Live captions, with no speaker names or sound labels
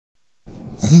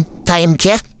Time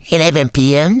check, 11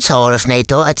 p.m. sa oras na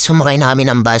ito at sumakay namin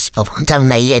ang bus papuntang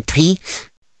Naiya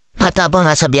 3. At habang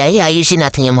nasa biyahe, ayusin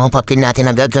natin yung mga papel natin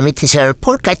na gagamit sa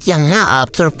airport. At yan nga,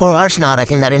 after 4 hours,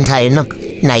 nakarating na rin tayo ng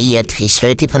Naiya 3. So,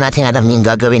 di pa natin alam yung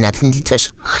gagawin natin dito.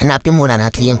 So, hanapin muna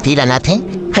natin yung pila natin.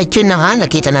 At yun na nga,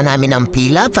 nakita na namin ang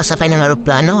pila, pasakay ng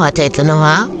aeroplano. At ito na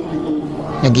nga,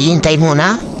 naghihintay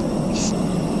muna.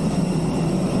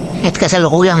 At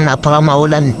kasalukuyang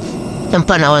napakamaulan ang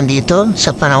panahon dito,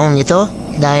 sa panahon ito,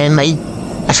 dahil may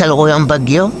kasalukuyang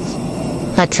bagyo.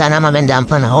 At sana maganda ang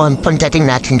panahon, puntating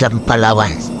natin sa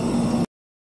Palawan.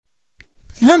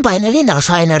 Lambay na rin,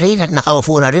 nakasaya na rin at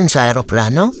nakaupo na rin sa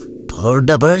aeroplano for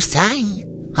the first time.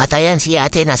 At ayan si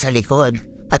ate nasa likod.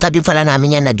 Patabi pala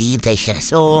namin yan, naghihintay siya.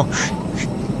 So,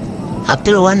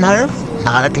 after 1 hour,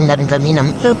 nakarating na rin kami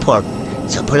ng airport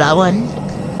sa Palawan.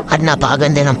 At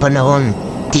napakaganda ng panahon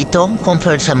dito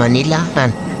compared sa Manila.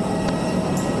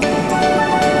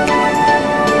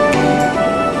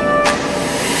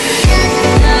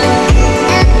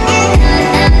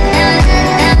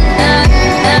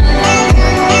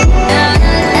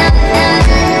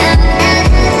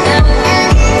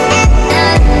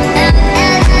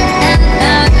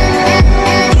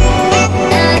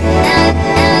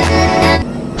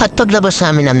 At paglabas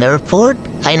namin ng airport,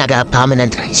 ay nag-up kami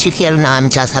ng tricycle na aming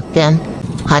sasakyan.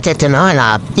 At ito na,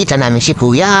 nakita namin si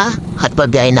Kuya. At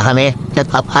pagbiyahe na kami,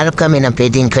 nagpapanap kami ng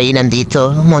pwedeng kainan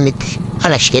dito. Ngunit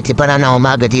alas 7 pa na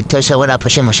umaga dito, so wala pa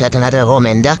siya masyadong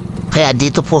na-recommenda. Kaya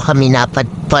dito po kami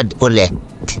napadpad ulit.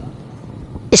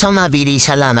 Isang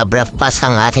mabilisa lang na breakfast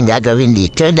ang ating gagawin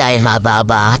dito dahil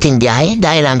mababa ating biyahe.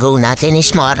 Dahil ang goal natin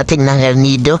is makarating ng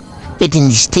Elnido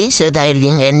within this day. So dahil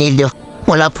yung Elnido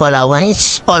mula Palawan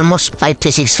is almost 5 to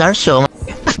 6 hours. So,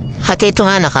 at ito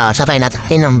nga nakasakay na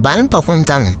tayo ng van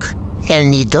papuntang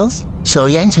Elnido. So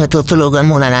yan, so tutulugan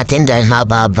muna natin dahil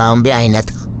mababa ang biyahe na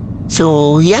to.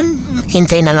 So yan,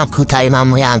 hintay na lang po tayo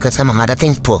mamaya hanggang sa mga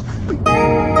dating po.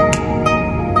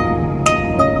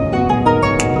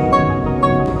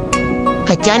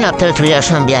 At yan, after 3 hours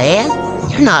ng biyahe,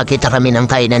 nakakita kami ng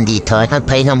kainan dito. At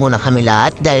nagpahinga muna kami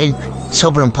lahat dahil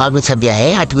sobrang pagod sa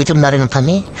biyahe at gutom na rin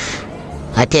kami.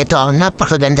 At ito ang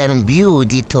napakaganda ng view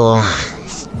dito.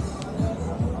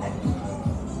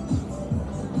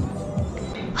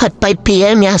 At 5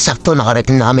 p.m. yan, sakto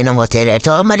nakarating namin ng hotel.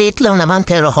 Ito, maliit lang naman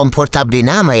pero komportable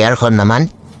na, may aircon naman.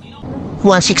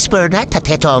 1.6 per night at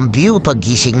ito ang view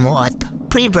paggising mo at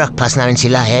pre-breakfast na rin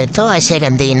sila. Ito ay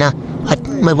second day na at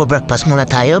mag-breakfast muna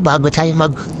tayo bago tayo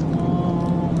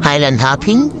mag-island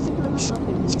hopping.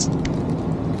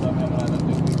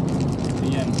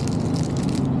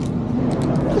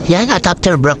 Yan, at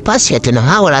after breakfast, ito na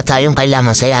nga, wala tayong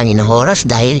kailangan sayangin ng oras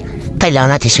dahil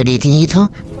kailangan natin sulitin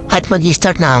ito at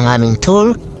mag-start na ang aming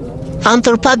tour. Ang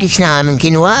tour package na aming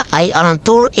kinuha ay ang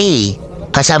Tour A.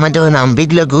 Kasama doon ang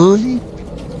Big Lagoon,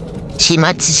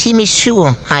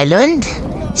 Shimizu Island,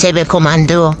 Seven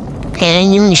Commando,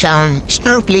 and yung isang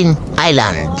Snorkeling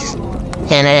Island.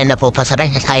 Yan na po, pasaray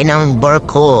na tayo ng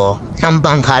barko ng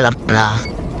bangkalang pala.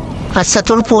 At sa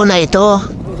tour po na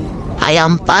ito, ay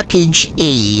ang package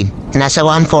A. Nasa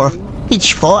 1/4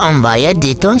 each po ang bayad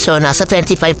dito. So, nasa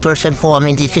 25% po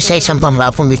kami dito sa isang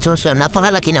panglapong dito. So,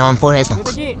 napakalaki naman po na itong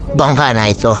bangka na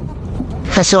ito.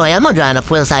 So, ayan, maghanap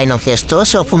po tayo ng pwesto.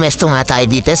 So, pumesto nga tayo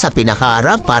dito sa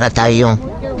pinakaharap para tayo yung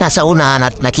nasa unahan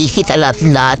at nakikita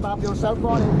lahat.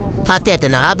 At ito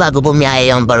na nga, bago bumiyahe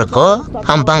ang barko,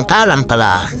 ang bangka lang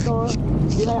pala.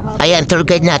 Ayan, tour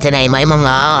guide natin ay may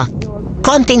mga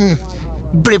konting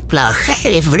brief lang,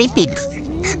 briefing.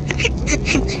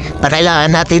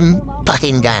 Kailangan natin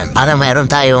pakinggan para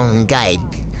mayroon tayong guide.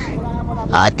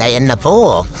 At ayan na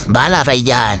po, bahala kayo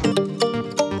dyan.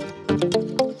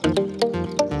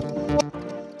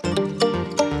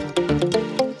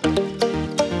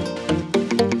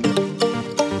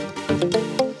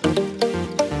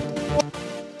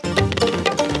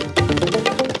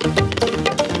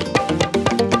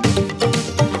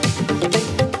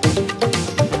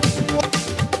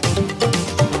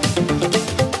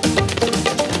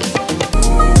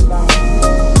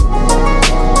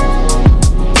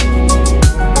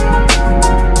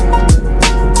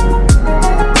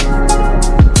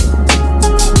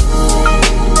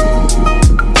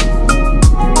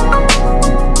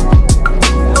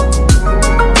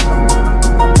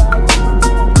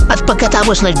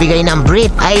 Pagkatapos nagbigay ng brief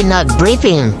ay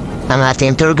nag-briefing ang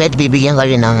ating tour guide. Bibigyan ka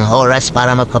rin ng oras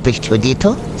para magpa-picture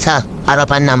dito sa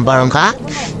harapan ng barangka.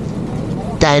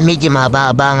 Dahil medyo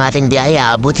mababa ang ating biyahe,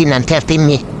 abutin ng 30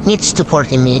 minutes to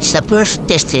 40 minutes sa first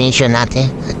destination natin.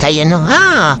 Tayo no,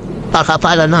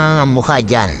 pakapala na ang mukha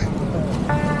dyan.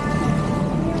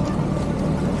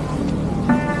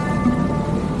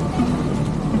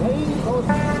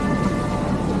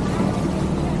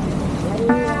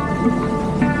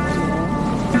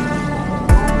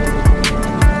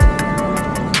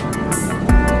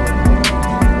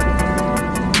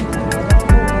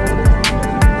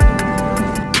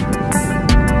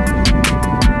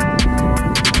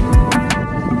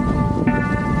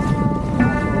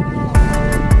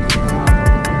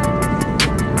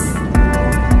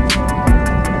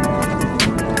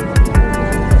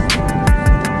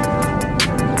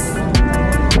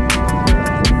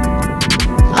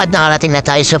 At nakarating na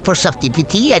tayo sa first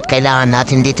activity at kailangan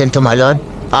natin dito tumalon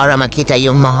para makita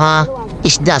yung mga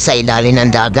isda sa ilalim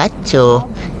ng dagat. So,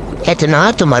 eto na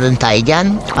nga, tumalon tayo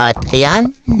dyan. At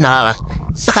ayan,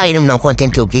 nakainom ng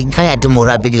konting tubig kaya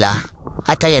dumura bigla.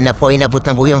 At ayan na po, inabot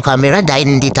na po yung camera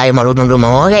dahil hindi tayo marunong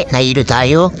lumangoy. Nahilo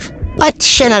tayo. At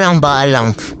siya na lang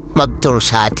bahalang mag-tour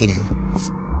sa atin.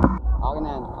 Okay na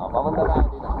yan. Papunta tayo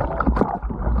dito.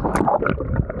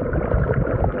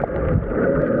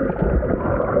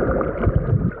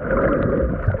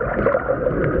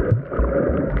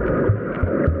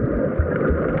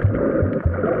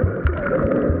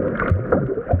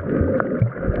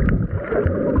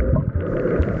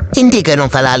 Hindi ganun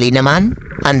kalali naman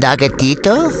ang dagat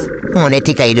dito, ngunit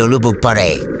ika'y lulubog pa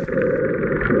rin.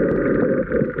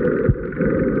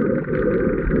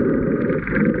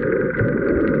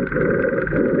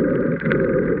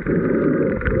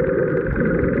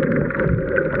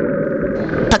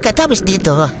 Pagkatapos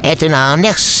dito, eto na ang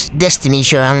next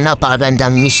destination, ang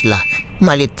napakagandang isla.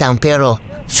 Malit lang pero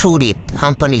sulit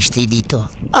ang panistay dito.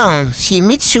 Ang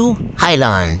Shimizu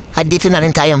Island. At dito na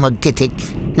rin tayo magtitik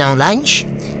ng lunch.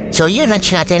 So yun,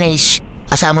 lunch natin is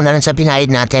kasama na rin sa pinahid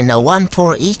natin na 1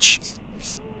 for each.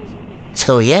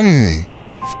 So yan.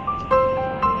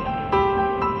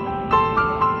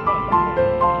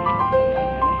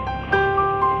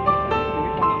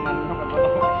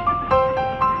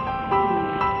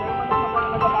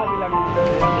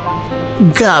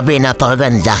 Grabe,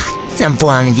 napakaganda. Ang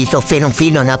buhangin dito,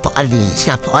 pinong-pino, napakalinis.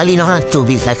 Napakalino ng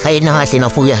tubig at kayo na nga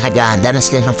sinapuya haganda na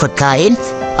sila ng pagkain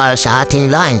para sa ating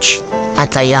lunch.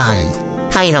 At ayan,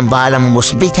 kayo ng balang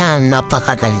musbitan,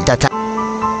 napakaganda.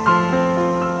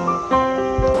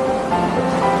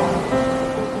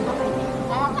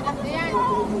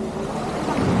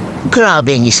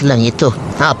 Grabe ang islang ito.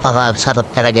 Napakasarap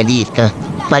talaga dito.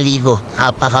 Maligo,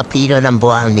 napakapino ng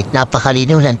buhangin,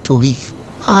 napakalino ng tubig.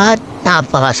 At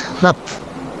napakasarap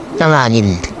ng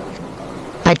hangin.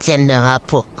 At yan na nga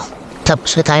po.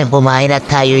 Tapos na tayong kumain at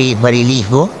tayo'y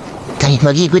maliligo. Tayo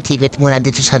mag-ikot-ikot muna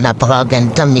dito sa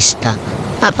napakagandang isla.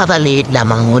 Napakaliit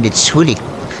lamang ngunit sulit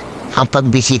ang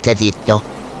pagbisita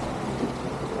dito.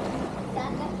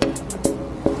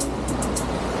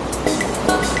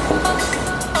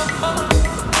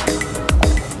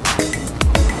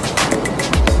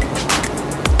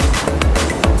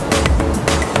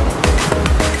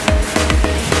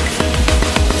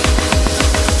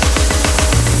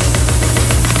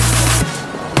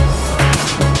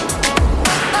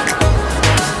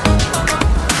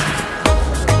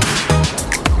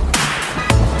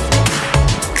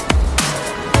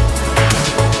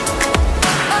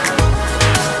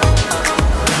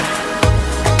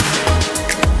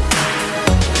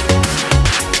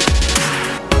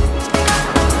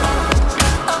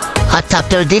 At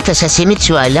after dito sa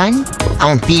Shimizu Island,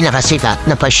 ang pinakasikat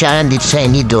na pasyalan dito sa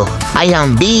Elnido ay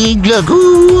ang Big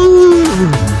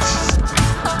Lagoon.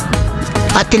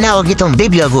 At tinawag itong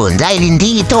Big Lagoon dahil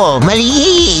hindi ito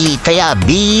maliit, kaya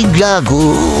Big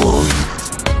Lagoon.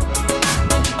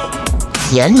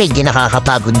 Yan, medyo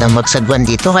nakakapagod na magsagwan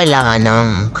dito. Kailangan ng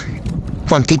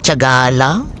konti tiyaga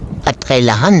lang at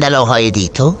kailangan dalawa kayo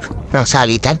dito ng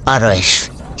salitan para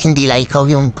hindi lang ikaw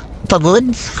yung pagod,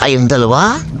 kayong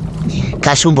dalawa.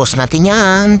 Kasubos natin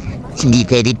yan. Hindi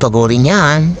pwede pagurin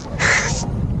yan.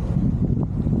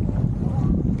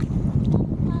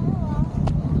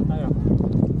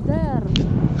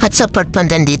 At sa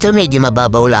partpandan dito, medyo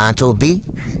mababaw lang ang tubig.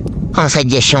 Ang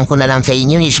suggestion ko na lang sa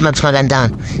inyo is mas maganda.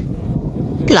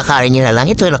 Lakarin nyo na lang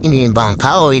ito, yung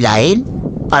bangka o ilahin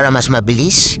para mas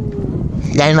mabilis.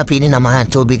 Dahil mapili naman ang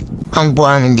tubig ang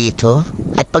buhangin dito.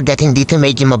 At pagdating dito,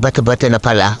 medyo mabato-bato na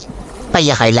pala.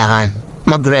 Kaya kailangan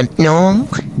mag-rent nung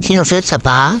sinusuot sa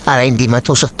paa para hindi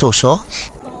matusok-tusok.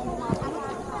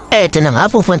 Eto na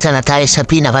nga, pupunta na tayo sa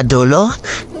pinakadulo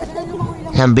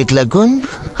ng Big Lagoon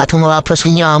at humawapos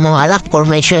ninyo ang mga rock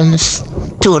formations.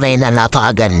 Tunay na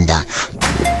napakaganda.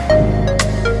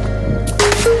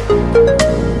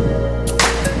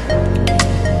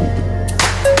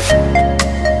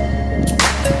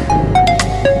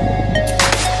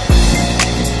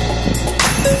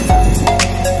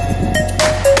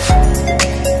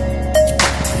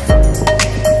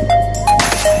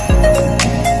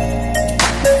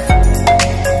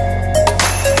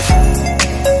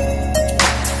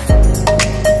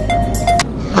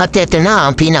 At ito na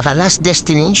ang pinaka-last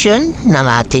destination ng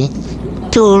ating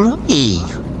Tour E,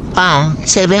 ang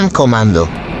 7 Commando.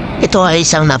 Ito ay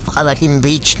isang napakalaking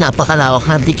beach, napakalawak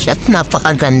na beach at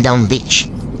napakagandang beach.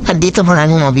 At dito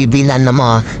maraming mabibilan ng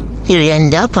mga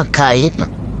merienda, pagkain.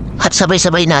 At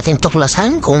sabay-sabay natin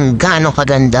tuklasan kung gaano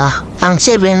kaganda ang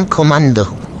 7 Commando.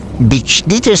 beach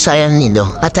dito sa Elnido.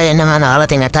 At ayan na nga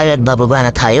nakarating na tayo at bababa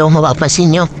na tayo. Mapapansin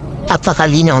nyo,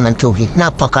 napakalinaw ng tubig,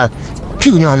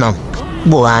 napaka-puno ng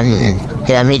buwan.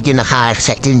 Kaya medyo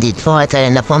naka-exciting dito at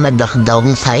ayan na po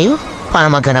nagdakdawin tayo para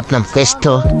maghanap ng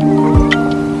pwesto.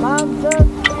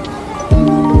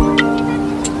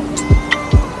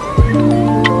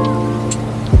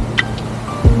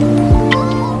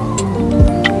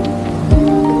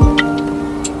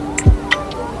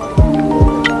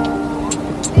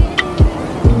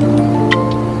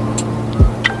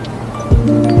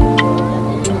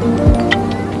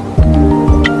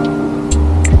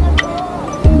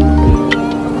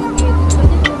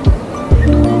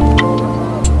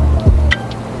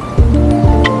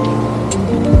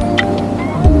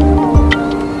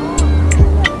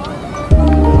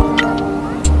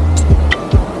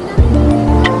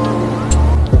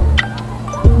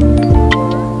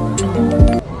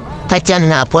 At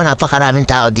yan nga po, napakaraming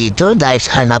tao dito dahil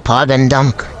sa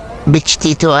napakagandang beach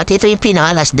dito. At ito yung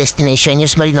pinaka-last destination,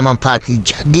 usually naman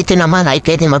package. Dito naman ay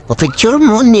pwede magpa-picture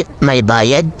mo, may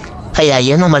bayad. Kaya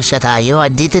yun, umalsa tayo.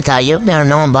 At dito tayo, meron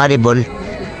naman volleyball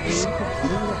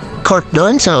court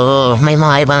doon. So, may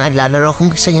mga ibang naglalaro.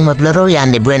 Kung gusto nyo maglaro,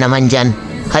 yan, libre naman dyan.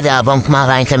 Kada habang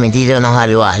kumakain kami dito ng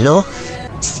halo-halo.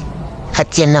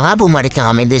 At yan na nga, bumalik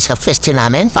na kami dito sa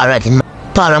festival namin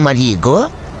para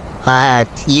maligo. At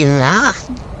yun nga,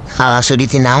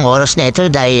 sulitin na ang oras na ito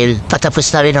dahil patapos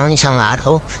na rin ang isang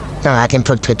araw ng ating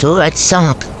pagtutur at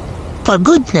isang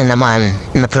pagod na naman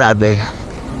na travel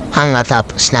ang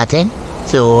natapos natin.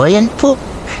 So, ayan po.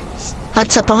 At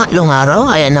sa pangatlong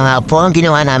araw, ayan na nga po ang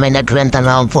ginawa namin. Nagrenta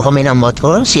na po kami ng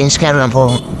motor since meron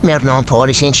naman po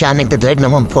lisensya, nagdadrive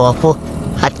naman po ako.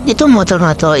 At itong motor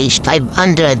na to is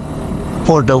 500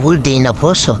 for the whole day na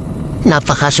po. So,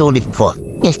 napakasulit po.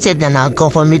 Instead na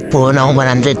nag-conformate po ng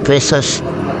 100 pesos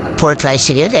for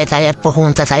tricycle, tayo po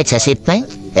pumunta tayo sa zipline.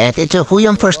 At ito po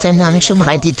yung first time namin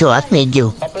sumakay dito at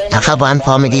medyo nakabahan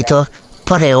po kami dito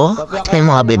pareho at may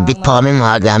mga bibit po kami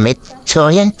mga gamit.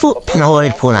 So yan po,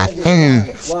 pinahulit po natin.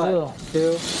 1,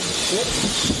 2,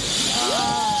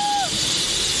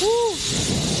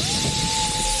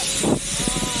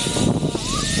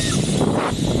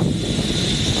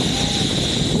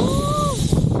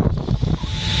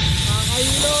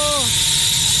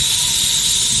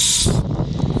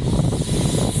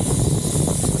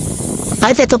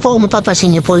 At ito po, kung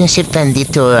mapapansin niyo po yung zipline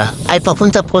dito ay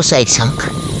papunta po sa isang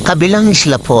kabilang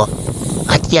isla po.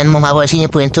 At yan, mapapansin niyo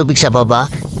po yung tubig sa baba.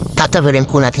 Tatabirin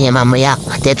po natin yan mamaya.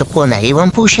 At ito po,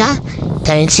 naiwan po siya.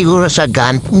 Dahil siguro sa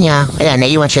gun niya, kaya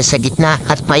naiwan siya sa gitna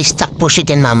at may stuck po siya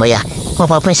din mamaya.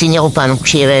 Mapapansin niyo kung paano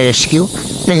siya rescue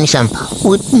ng isang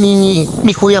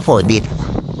ni Kuya po dito.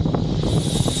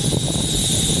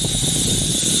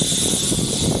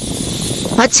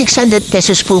 At 600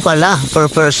 pesos po pala per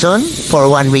person for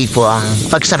one way po ang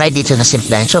pagsakay dito sa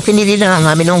zipline. So pinili na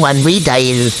namin ng one way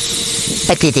dahil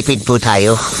nagtitipid po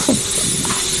tayo.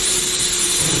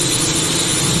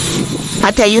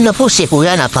 At ayun na po si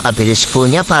Kuya, napakabilis po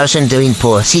niya para sunduin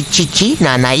po si Chichi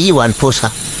na naiwan po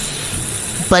sa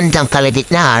bandang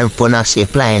kalagitnaan po ng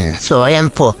zipline. So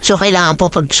ayan po. So kailangan po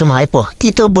pag sumakay po,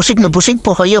 dito busig na busig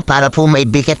po kayo para po may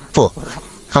bigat po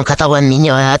ang katawan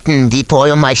ninyo at hindi po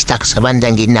kayo ma-stuck sa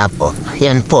bandang gitna po.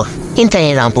 Ayan po.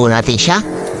 Hintayin lang po natin siya.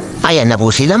 Ayan na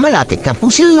po sila. Malapit na po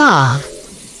sila.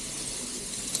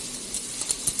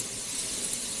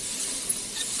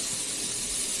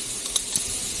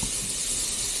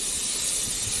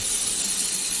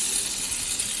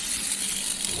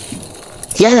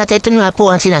 Yan at ito nga po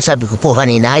ang sinasabi ko po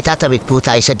kanina ay tatawid po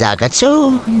tayo sa dagat.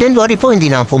 So, don't worry po, hindi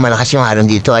naman po malakas yung alon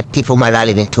dito at di po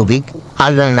malalim yung tubig.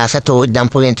 Alon nasa tuhod lang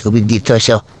po yung tubig dito.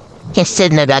 So,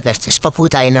 instead na gagastos pa po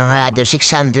tayo ng another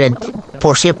 600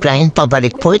 for zipline,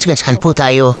 pabalik po. It's saan po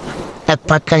tayo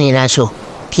nagpark kanina. So,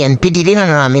 yan, pinili na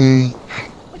namin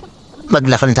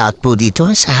maglakad po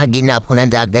dito sa gina po ng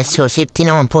dagat. So, safety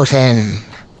naman po sa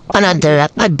another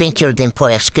adventure din po,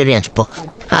 experience po.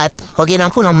 At huwag yun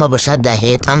po nang mabasa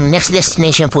dahil ang next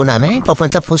destination po namin,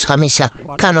 papunta po kami sa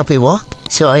Canopy Walk.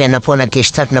 So ayan na po,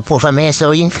 nag-start na po kami.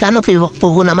 So yung Canopy Walk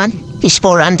po naman is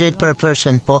 400 per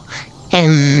person po.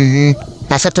 And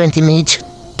nasa 20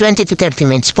 to 30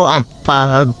 minutes po ang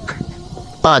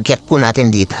pag-get po natin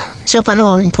dito. So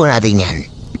panoorin po natin yan.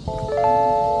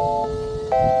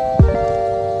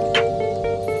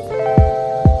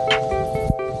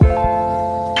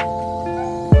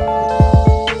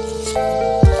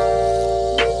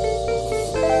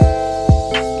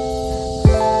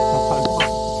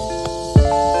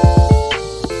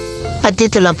 At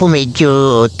dito lang po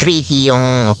medyo tricky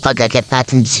yung pag-akyat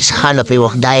natin sa Canopy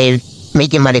Walk dahil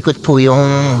medyo malikot po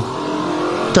yung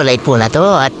tulay po na to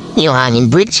at yung hanging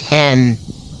bridge and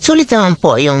sulit naman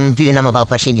po yung view na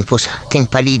mapapasin niyo po sa ating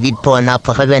paligid po.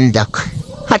 Napakaganda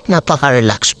at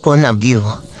napaka-relax po na view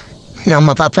na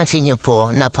mapapansin niyo po.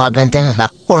 Napakaganda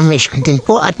na formation din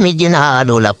po at medyo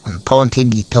nakakalula po paunti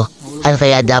dito. At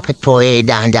kaya dapat po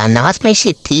dahan-dahan na at may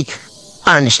safety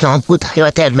harness naman po tayo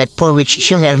at helmet po, which is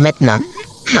yung helmet na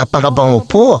napakabango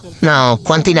po na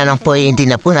konti na lang po hindi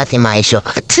na po natin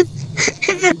maisuot.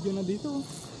 Video na dito.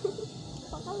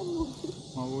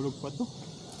 Mahulog pa to.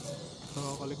 Sa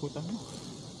kalikutan mo.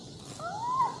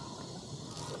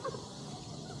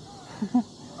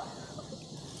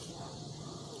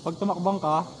 Pag tumakbang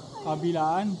ka,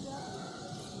 kabilaan.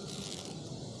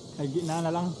 Ay gitna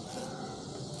na lang.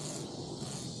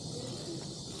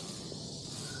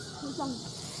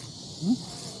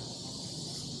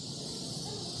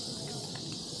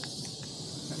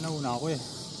 Nauna ako eh.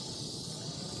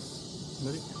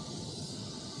 Dali.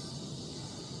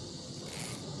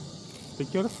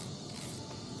 Picture?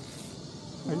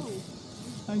 Ay,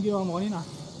 ang ginawa mo kanina?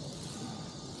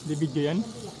 Di video yan?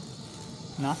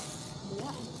 Na?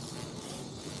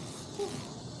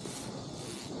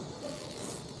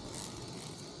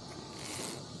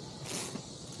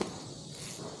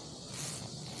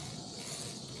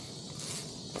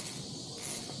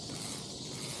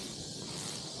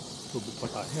 Tubog pa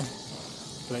tayo.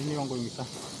 Wala, iniwan ko yung isa.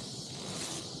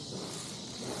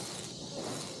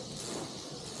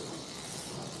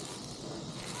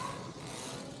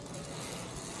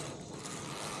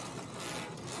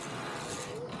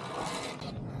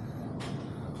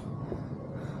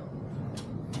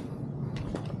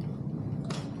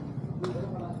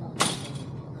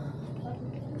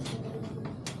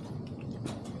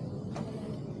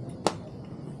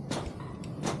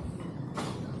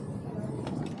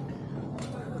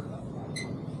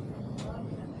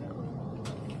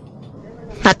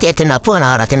 At ito na po,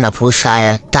 nakarating na po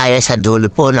tayo sa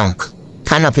dulo po ng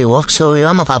canopy walk. So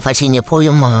yung mapapansin niyo po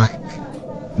yung mga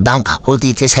bangka po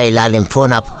dito sa ilalim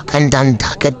po. Napakagandang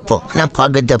dagat po.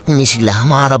 Napakaganda po niyo sila.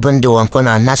 Mga rabunduan po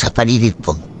na nasa paligid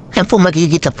po. Yan po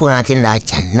makikita po natin lahat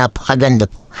yan.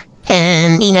 Napakaganda po.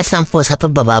 And ingat lang po sa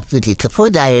pagbaba po dito po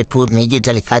dahil po medyo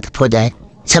delikado po dahil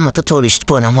sa matuturist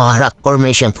po ng mga rock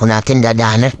formation po natin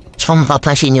dadaanan. So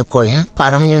mapapansin niyo po yan.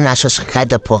 Parang yung nasa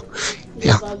sakada po.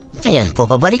 Ayan po,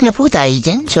 pabalik na po tayo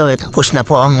dyan. So, tapos na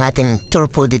po ang ating tour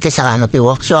po dito sa Canopy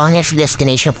Walk. So, ang next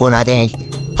destination po natin,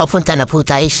 papunta na po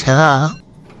tayo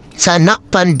sa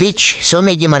Nakpan Beach. So,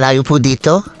 medyo malayo po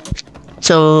dito.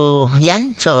 So,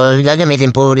 yan. So,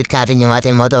 gagamitin po ulit natin yung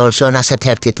ating motor. So, nasa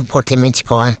 30 to 40 minutes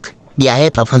po ang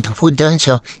biyahe papunta po doon.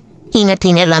 So,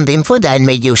 ingat-ingat lang din po dahil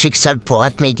medyo sigsag po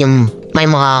at medyo may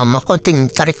mga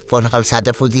makunting tarik po na kalsada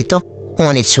po dito.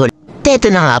 Ngunit sulit.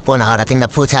 Ito na nga po, nakarating na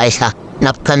po tayo sa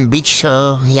Nakpan Beach.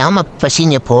 So, yan, mapapasin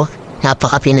niyo po,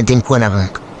 napakapina din po ng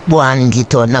buwan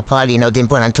dito. Napakalinaw din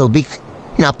po ng tubig.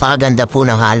 Napakaganda po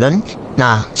ng halon.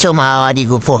 So,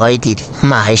 makakaligo po kayo dito.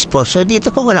 Mahais po. So, dito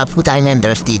po wala po tayong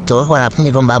members dito. Wala po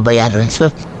nyo babayaran.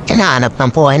 So, hinahanap lang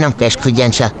po kayo ng pesko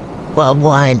dyan sa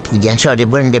buhain po dyan. So,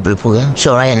 libre po yan.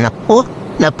 So, ayan na po.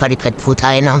 Napalikat po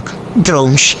tayo ng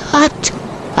drone shot.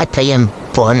 At ayan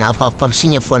po,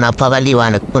 napapansin niyo po,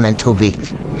 napakaliwanag po ng tubig.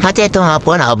 At ito nga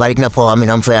po, nakabalik na po kami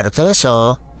ng Puerto.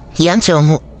 So, yan. So,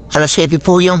 alas 7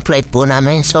 po yung flight po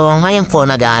namin. So, ngayon po,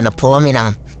 nag-aanap po kami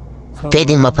ng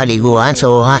pwedeng mapaliguan.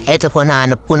 So, ito po,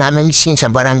 nahanap po namin sa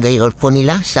barangay hall po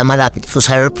nila. Sa malapit po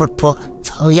sa airport po.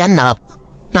 So, yan,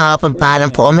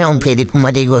 nakapagpaalam po kami kung pwede po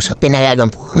maligo. So,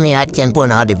 pinayagan po kami. At yan po,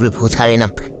 nakalibre po tayo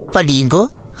ng paligo.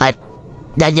 At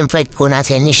dahil yung flight po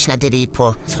natin is na-delay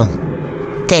po. So,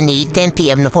 10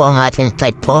 p.m. na po ang ating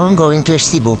flight po. Going to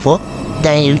Cebu po.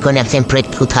 Dahil connecting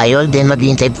flight po tayo. Then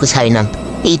maghihintay po tayo ng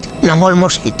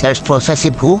almost 8 hours po sa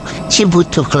Cebu. Cebu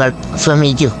to Clark. So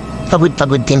medyo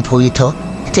pagod-pagod din po ito.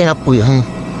 Ito na po yung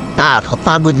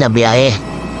nakakapagod na biyahe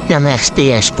na may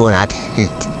experience po natin.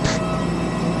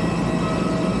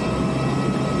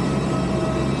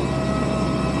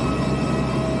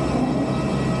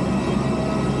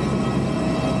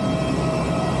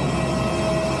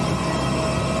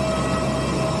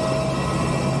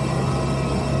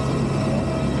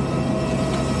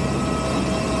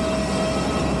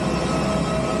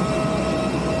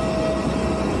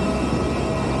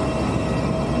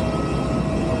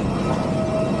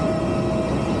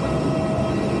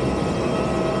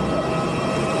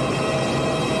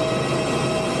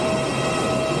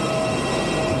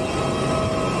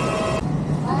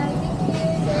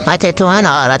 At ito nga,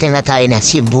 nakarating na tayo na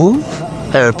Cebu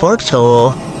Airport.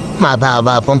 So,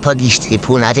 mababa pong pag-stay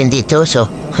po natin dito. So,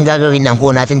 ang gagawin lang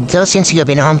po natin dito, since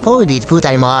gabi naman po, dito po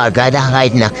tayo makaagada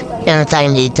kahit na yan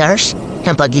tayong 8 hours.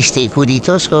 yung pag-stay po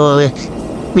dito. So,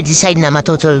 we decide na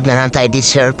matutulog na lang tayo dito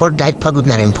sa airport dahil pagod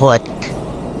na rin po at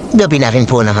gabi na rin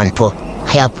po naman po.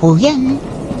 Kaya po yan.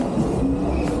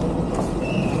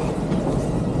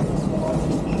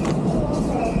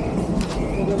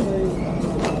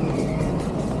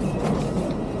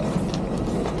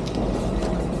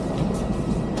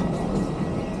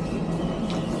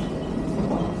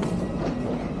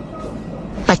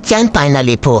 At yan,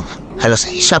 finally po, alas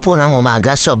 6 po ng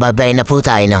umaga, so babay na po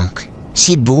tayo ng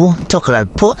Cebu to Clark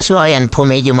po. So ayan po,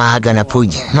 medyo maaga na po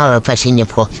yan. Mapapasin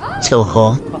niyo po. So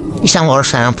isang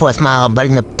oras na lang po at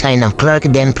makakabalik na tayo ng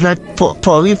Clark. Then Clark po,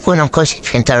 pauwi po ng Coast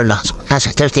Center lang. So,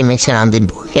 nasa 30 minutes na lang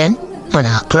din po yan.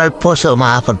 Mga Clark po, so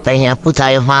makakapagpahinga po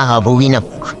tayo, makakabuwi na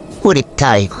po. Ulit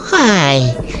tayo. Hi!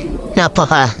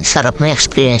 Napaka-sarap na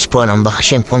experience po ng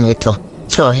bakasyon po nito.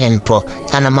 So, yan po.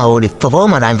 Sana maulit po po.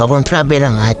 Marami pa pong travel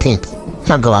ang ating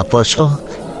magawa po. So,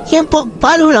 yan po.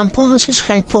 Palo lang po.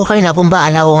 Subscribe po kayo na pong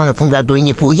baala ko ano pong gagawin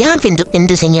niyo po. Yan,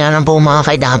 pindutin niyo lang po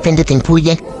mga kailangan. Pindutin po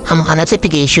yan. Ang mga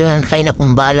notification, kayo na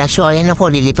pong baala. So, ayan na po.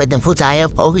 Lilipad na po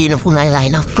tayo. Pauwi na po na tayo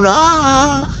ng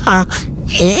vlog.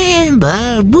 And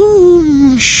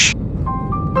baboosh!